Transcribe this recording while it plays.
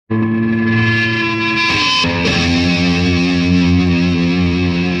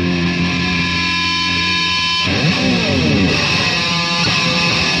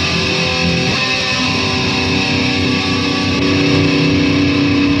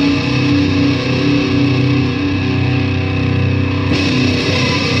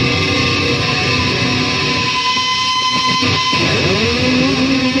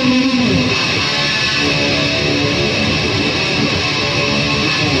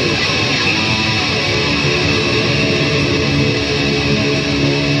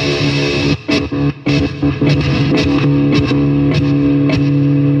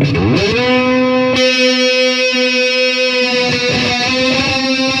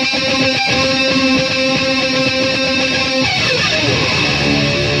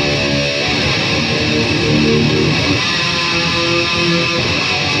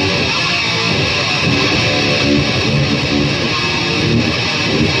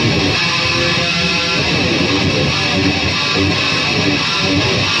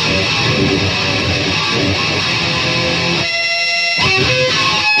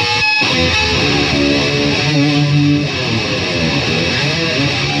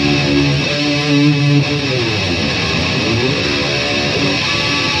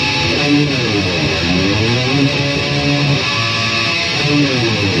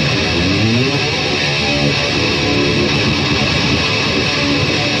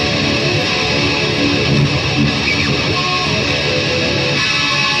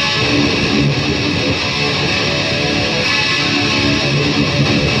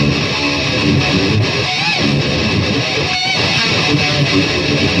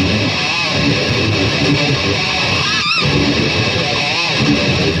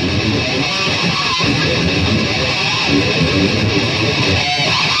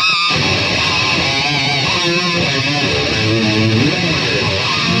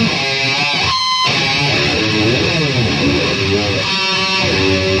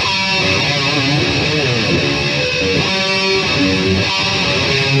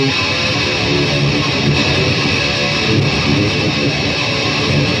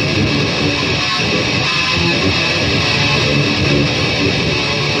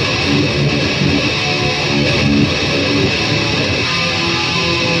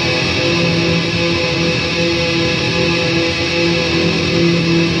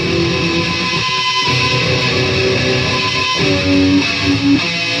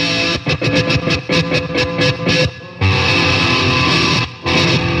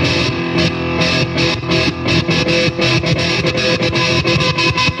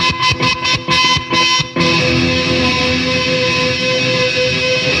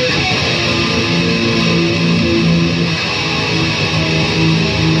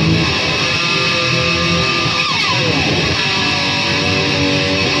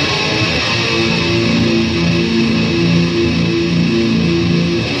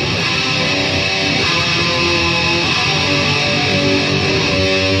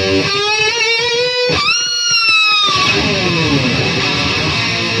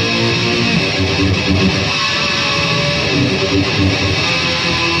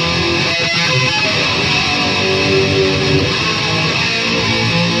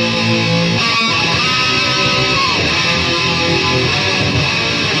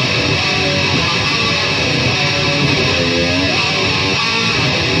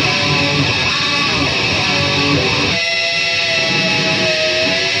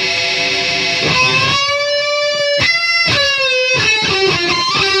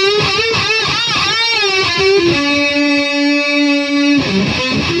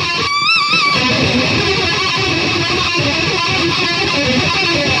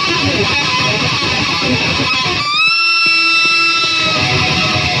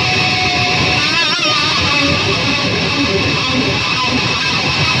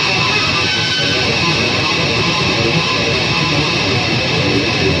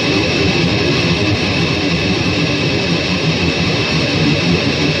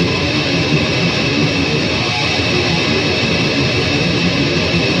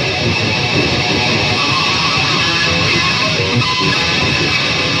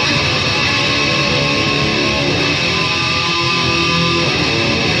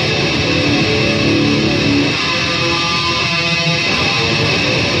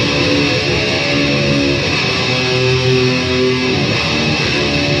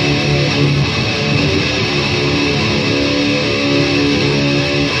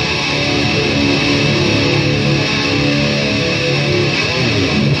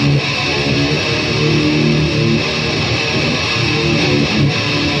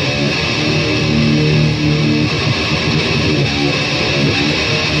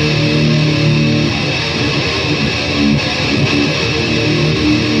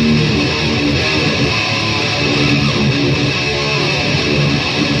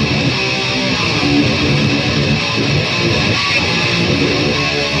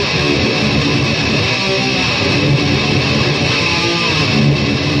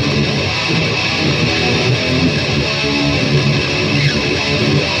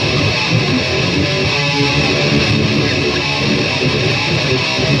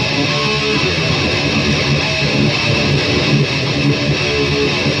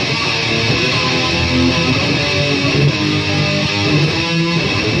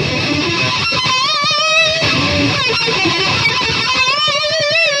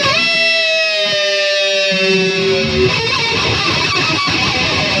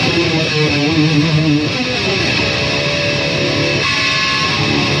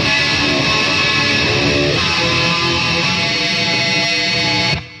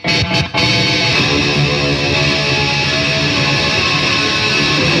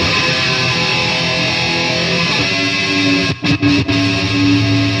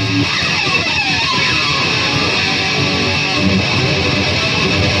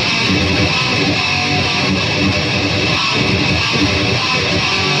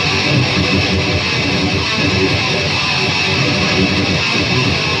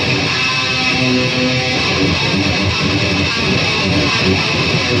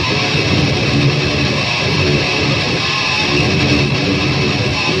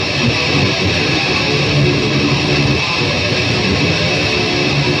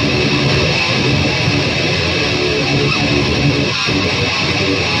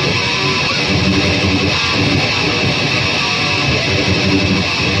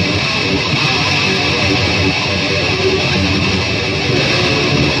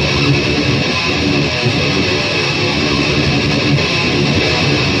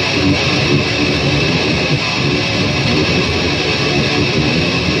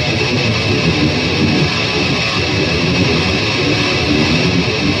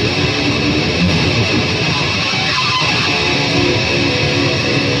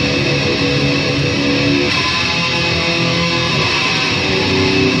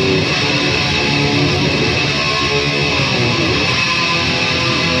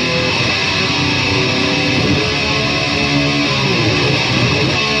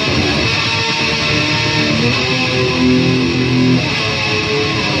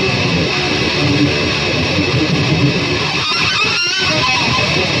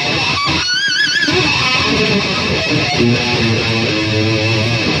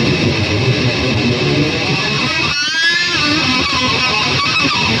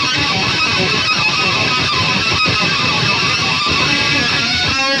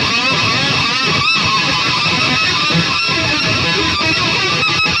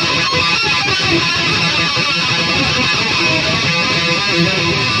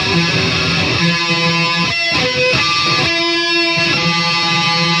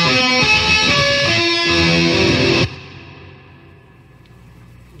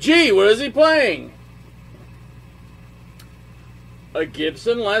Gee, what is he playing? A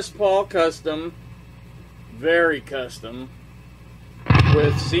Gibson Les Paul custom, very custom,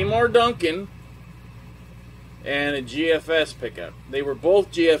 with Seymour Duncan and a GFS pickup. They were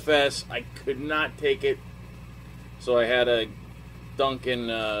both GFS. I could not take it, so I had a Duncan,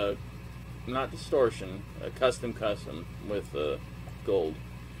 not distortion, a custom with gold.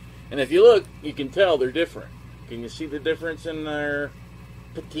 And if you look, you can tell they're different. Can you see the difference in their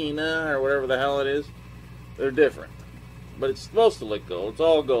patina or whatever the hell it is? They're different. But it's supposed to look gold. It's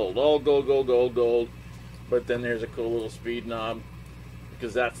all gold. All gold, gold, gold, gold. But then there's a cool little speed knob,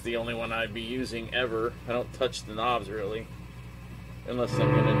 because that's the only one I'd be using ever. I don't touch the knobs really, unless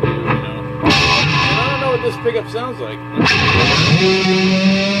I'm going to do, you know. And I don't know what this pickup sounds like.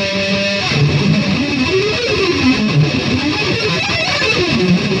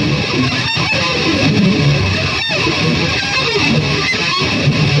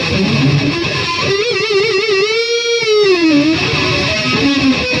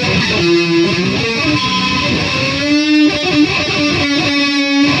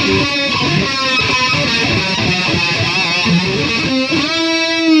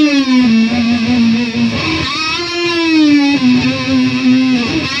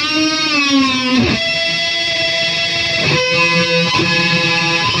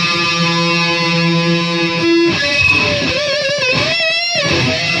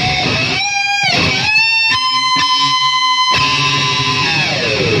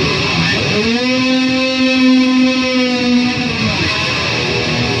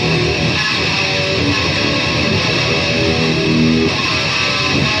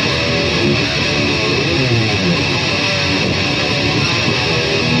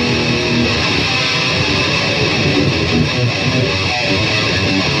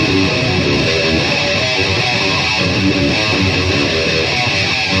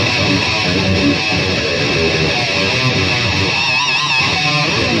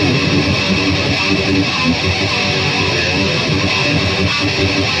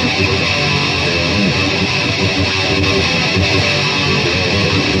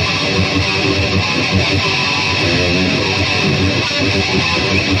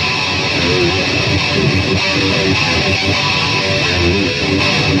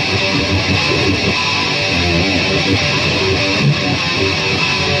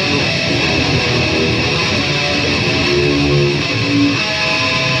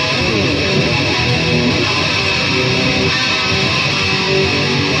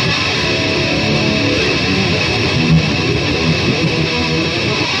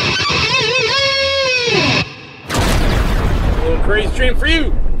 Crazy stream for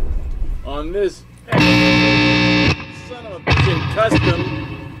you on this son of a bitchin'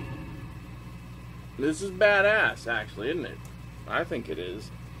 custom. This is badass, actually, isn't it? I think it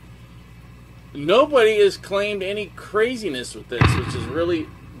is. Nobody has claimed any craziness with this, which is really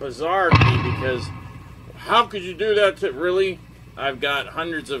bizarre to me, because how could you do that to really? I've got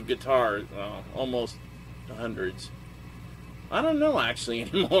hundreds of guitars, well, almost hundreds. I don't know actually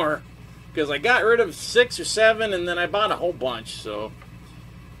anymore, because I got rid of 6 or 7 and then I bought a whole bunch. So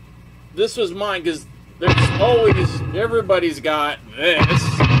this was mine, because there's always, everybody's got this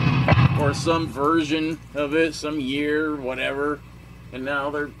or some version of it, some year, whatever. And now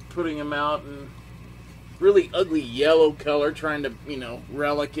they're putting them out in really ugly yellow color, trying to, you know,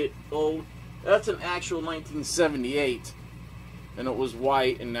 relic it old. That's an actual 1978. And it was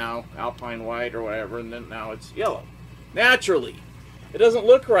white, and now Alpine white or whatever, and then now it's yellow. Naturally. It doesn't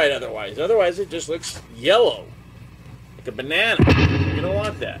look right otherwise. Otherwise, it just looks yellow. Like a banana. You don't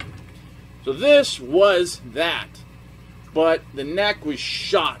want that. So this was that. But the neck was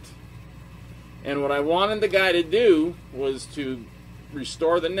shot. And what I wanted the guy to do was to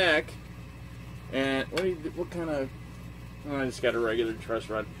restore the neck. And what kind of... I just got a regular truss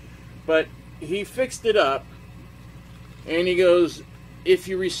rod. But he fixed it up. And he goes, if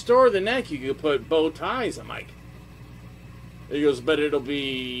you restore the neck, you can put bow ties. I'm like... He goes, but it'll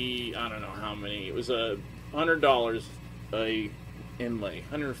be... I don't know how many. It was $100 a inlay.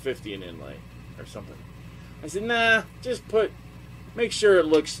 $150 an inlay. Or something. I said, nah, just make sure it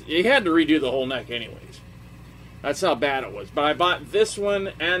looks... You had to redo the whole neck anyways. That's how bad it was. But I bought this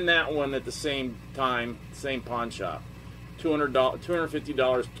one and that one at the same time, same pawn shop.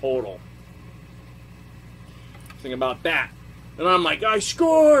 $250 total. Think about that. And I'm like, I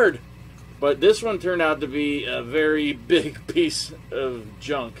scored! But this one turned out to be a very big piece of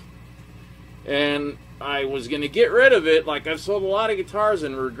junk. And I was going to get rid of it. Like, I've sold a lot of guitars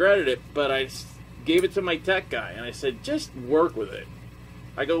and regretted it, but I gave it to my tech guy, and I said, just work with it.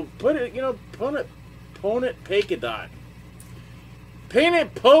 I go, put it, you know, paint it polka dot. Paint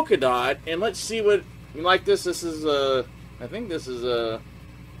it polka dot, and let's see what, like this is, I think this is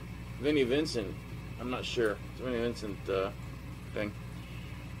Vinnie Vincent. I'm not sure. It's a Vinnie Vincent thing.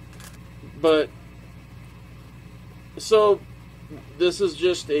 But, so, this is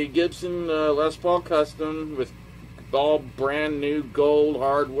just a Gibson Les Paul Custom with all brand new gold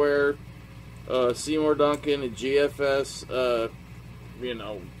hardware. Seymour Duncan, a GFS, you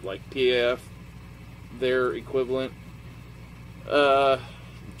know, like PAF, their equivalent.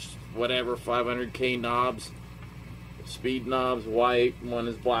 Whatever, 500K knobs, speed knobs, white. One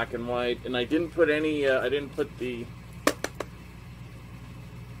is black and white, and I didn't put any. I didn't put the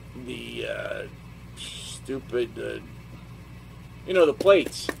stupid, you know, the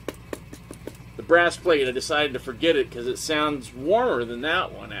plates. The brass plate, I decided to forget it because it sounds warmer than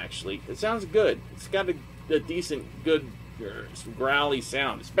that one, actually. It sounds good. It's got a decent, good, growly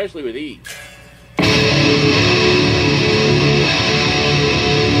sound, especially with E.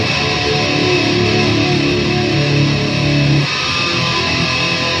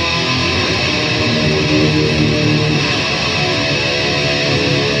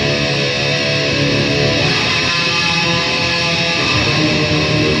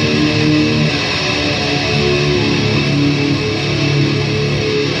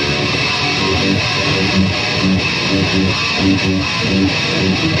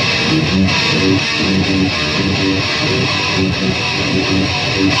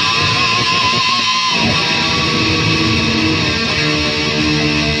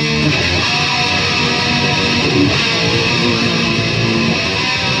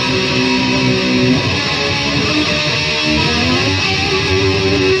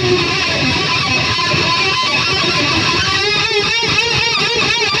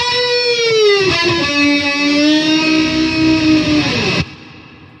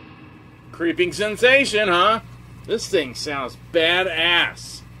 Creeping sensation, huh? This thing sounds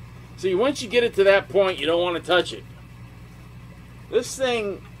badass. See, once you get it to that point, you don't want to touch it. This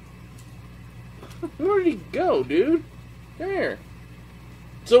thing... Where did he go, dude? There.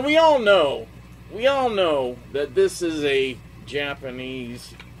 So we all know that this is a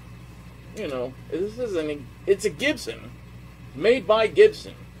Japanese, you know, it's a Gibson. Made by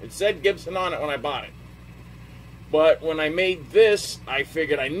Gibson. It said Gibson on it when I bought it. But when I made this, I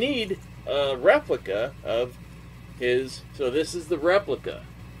figured I need a replica of his. So this is the replica.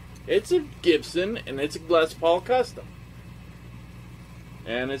 It's a Gibson, and it's a Les Paul Custom.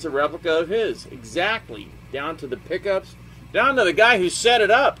 And it's a replica of his. Exactly. Down to the pickups. Down to the guy who set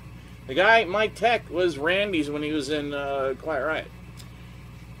it up. The guy, my tech, was Randy's when he was in Quiet Riot.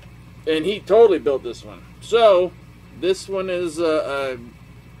 And he totally built this one. So, this one is a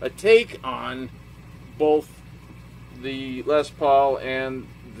take on both the Les Paul and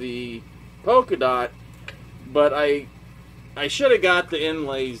the polka dot. But I should have got the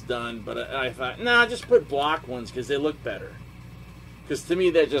inlays done. But I thought, nah, just put block ones because they look better. Because to me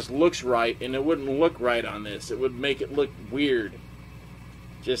that just looks right, and it wouldn't look right on this. It would make it look weird.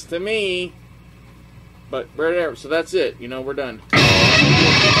 Just to me. But whatever. So that's it. You know, we're done.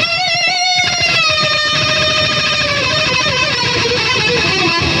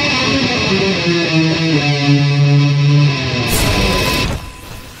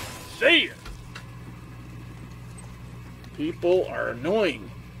 See ya. People. people are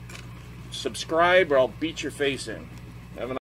annoying. Subscribe or I'll beat your face in. Have a